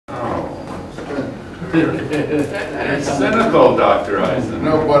That's cynical, Dr. Eisenman.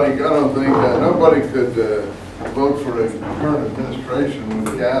 Nobody, I don't think, nobody could vote for the current administration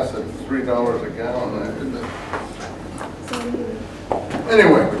with gas at $3 a gallon, could they?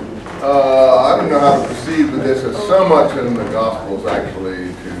 Anyway, I don't know how to proceed with this. There's so much in the Gospels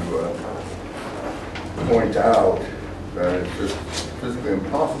actually to point out that it's just physically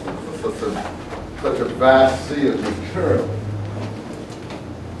impossible. It's such a vast sea of material.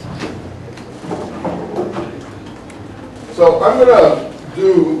 So I'm going to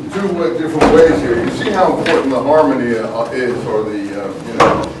do two different ways here. You see how important the harmony is, or the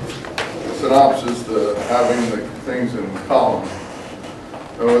the synopsis, having the things in columns.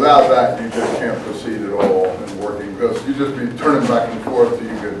 And without that, you just can't proceed at all in working, because you just be turning back and forth till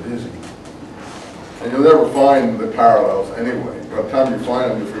you get dizzy. And you'll never find the parallels anyway. By the time you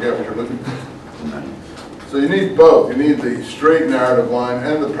find them, you forget what you're looking for. So you need both. You need the straight narrative line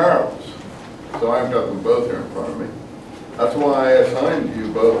and the parallels. So I've got them both here in front of me. That's why I assigned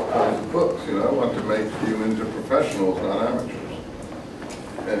you both kinds of books. You know, I want to make you into professionals, not amateurs.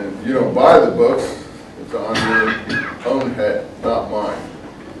 And if you don't buy the books, it's on your own head, not mine.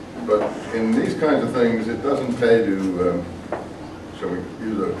 But in these kinds of things, it doesn't pay to, shall we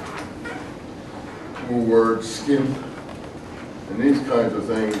use a word, skimp. In these kinds of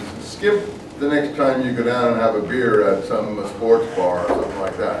things, skimp the next time you go down and have a beer at some sports bar or something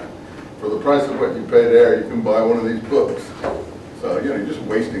like that. For the price of what you pay there, you can buy one of these books. So, you know, you're just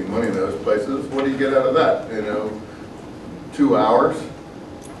wasting money in those places. What do you get out of that? You know, 2 hours,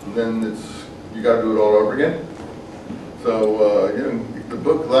 and then you got to do it all over again. So, you know, the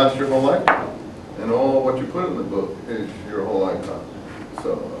book lasts your whole lifetime, and all what you put in the book is your whole lifetime.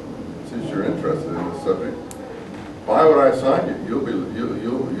 So, since you're interested in this subject, buy what I assign you.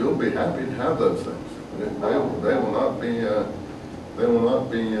 You'll be happy to have those things. They will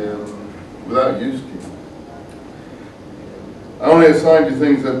not be without use to you. I only assigned you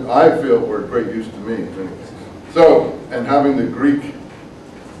things that I feel were great use to me. So, and having the Greek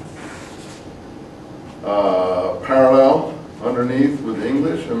parallel underneath with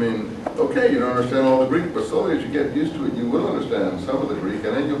English, I mean, okay, you don't understand all the Greek, but slowly as you get used to it, you will understand some of the Greek,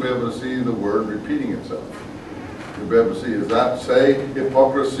 and then you'll be able to see the word repeating itself. You'll be able to see, does that say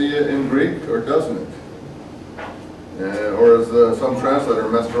hypocrisia in Greek, or doesn't it? Or has some translator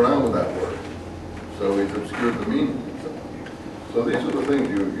messed around with that word, so he's obscured the meaning. So these are the things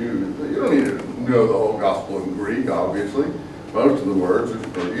you don't need to know the whole gospel in Greek. Obviously, most of the words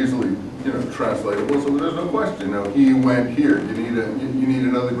are easily translatable, so there's no question. He went here. You need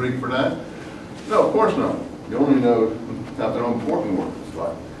another Greek for that? No, of course not. You only have the important words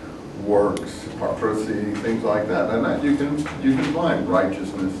like works, hypocrisy, things like that, and that you can find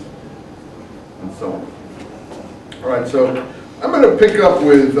righteousness and so on. All right, so I'm going to pick up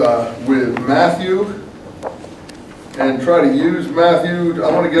with Matthew and try to use Matthew.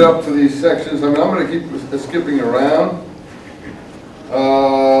 I want to get up to these sections. I mean, I'm going to keep skipping around.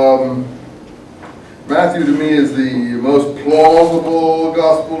 Matthew to me is the most plausible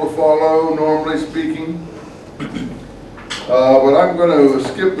gospel to follow, normally speaking. But I'm going to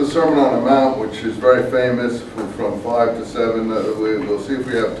skip the Sermon on the Mount, which is very famous, from 5 to 7. We'll see if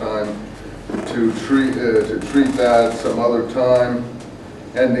we have time to treat that some other time,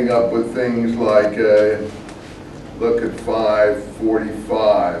 ending up with things like, look at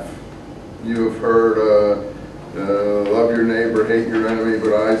 5:45. You have heard, love your neighbor, hate your enemy,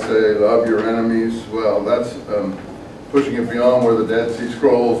 but I say love your enemies. Well, that's pushing it beyond where the Dead Sea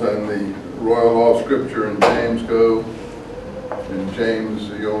Scrolls and the Royal Law of Scripture and James go. In James,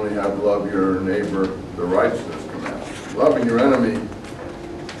 you only have love your neighbor, the righteousness command. Loving your enemy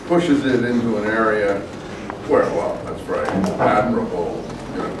pushes it into an area where, well, that's very admirable.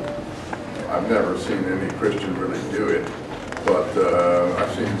 I've never seen any Christian really do it, but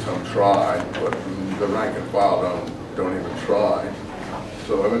I've seen some try, but the rank and file don't even try.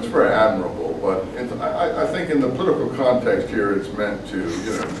 So I mean, it's very admirable, but I think in the political context here, it's meant to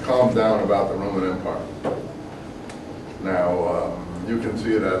calm down about the Roman Empire. Now, you can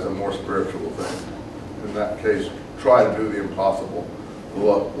see it as a more spiritual thing. In that case, try to do the impossible.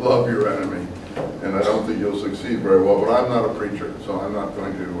 Love your enemy. And I don't think you'll succeed very well, but I'm not a preacher, so I'm not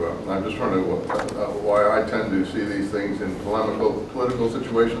going to, I'm just trying to, why I tend to see these things in polemical, political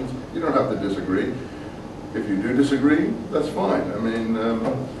situations. You don't have to disagree. If you do disagree, that's fine. I mean,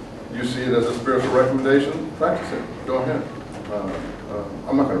 you see it as a spiritual recommendation, practice it. Go ahead.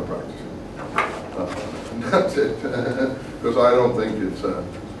 I'm not going to practice it. That's it. Because I don't think it's,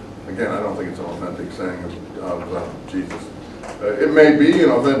 again, I don't think it's an authentic saying of Jesus. It may be an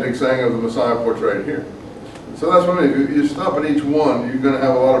authentic saying of the Messiah portrayed here. So that's what I mean. If you stop at each one, you're going to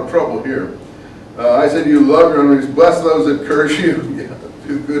have a lot of trouble here. I said, you love your enemies, bless those that curse you. Yeah,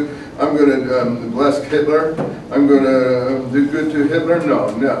 do good. I'm going to bless Hitler. I'm going to do good to Hitler. No,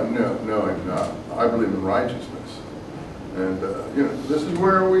 I'm not. I believe in righteousness. And, you know, this is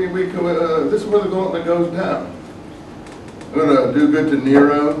where this is where the gauntlet goes down. I'm going to do good to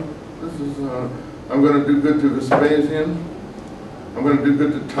Nero. I'm going to do good to Vespasian. I'm going to do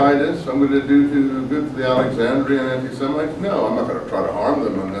good to Titus. I'm going to do good to the Alexandrian anti-Semites. No, I'm not going to try to harm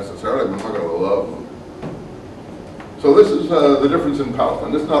them unnecessarily, but I'm not going to love them. So this is the difference in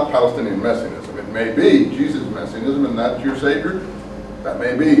Palestine. This is not Palestinian messianism. It may be Jesus' messianism, and that's your Savior. That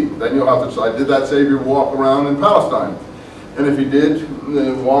may be. Then you'll have to decide, did that Savior walk around in Palestine? And if he did,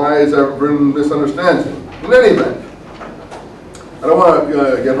 why is everyone misunderstands him? In any event, I don't want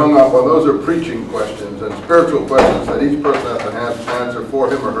to get hung up on those are preaching questions and spiritual questions that each person has to answer for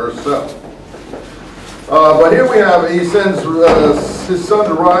him or herself. But here we have, he sends his sun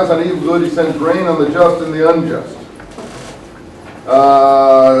to rise on evil good, he sends rain on the just and the unjust.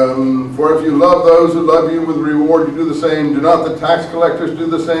 For if you love those who love you with reward, you do the same. Do not the tax collectors do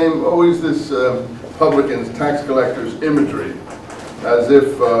the same? Always this publicans, tax collectors imagery, as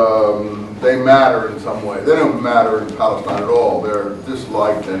if they matter in some way. They don't matter in Palestine at all. They're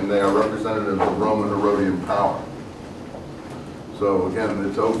disliked and they are representatives of Roman Herodian power. So again,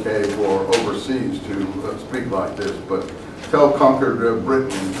 it's okay for overseas to speak like this, but tell conquered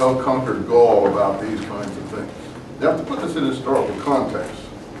Britain, tell conquered Gaul about these kinds of things. You have to put this in historical context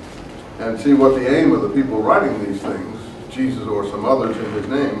and see what the aim of the people writing these things, Jesus or some others in his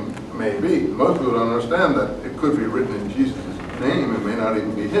name, may be. Most people don't understand that it could be written in Jesus' name, it may not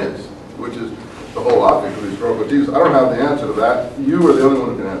even be his, which is the whole object of historical Jesus. I don't have the answer to that. You are the only one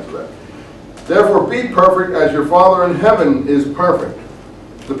who can answer that. Therefore, be perfect as your Father in heaven is perfect.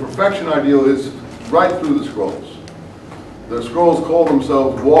 The perfection ideal is right through the scrolls. The scrolls call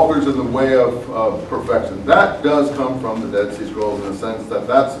themselves walkers in the way of perfection. That does come from the Dead Sea Scrolls in the sense that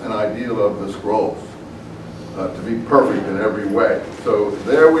that's an ideal of the scrolls, to be perfect in every way. So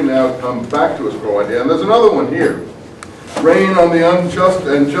there we now come back to a scroll idea. And there's another one here. Rain on the unjust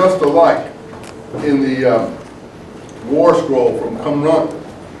and just alike in the war scroll from Qumran.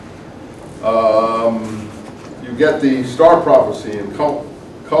 You get the star prophecy in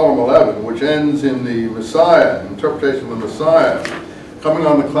column 11, which ends in the Messiah, interpretation of the Messiah, coming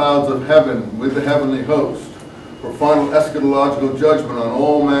on the clouds of heaven with the heavenly host for final eschatological judgment on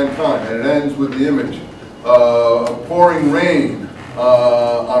all mankind. And it ends with the image of pouring rain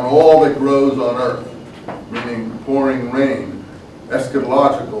on all that grows on earth, meaning pouring rain,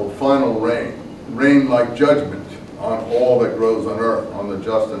 eschatological, final rain, rain like judgment on all that grows on earth, on the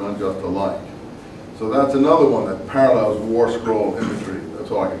just and unjust alike. So that's another one that parallels war scroll imagery. That's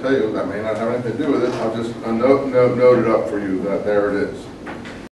all I can tell you. That may not have anything to do with it. I'll just note it up for you that there it is.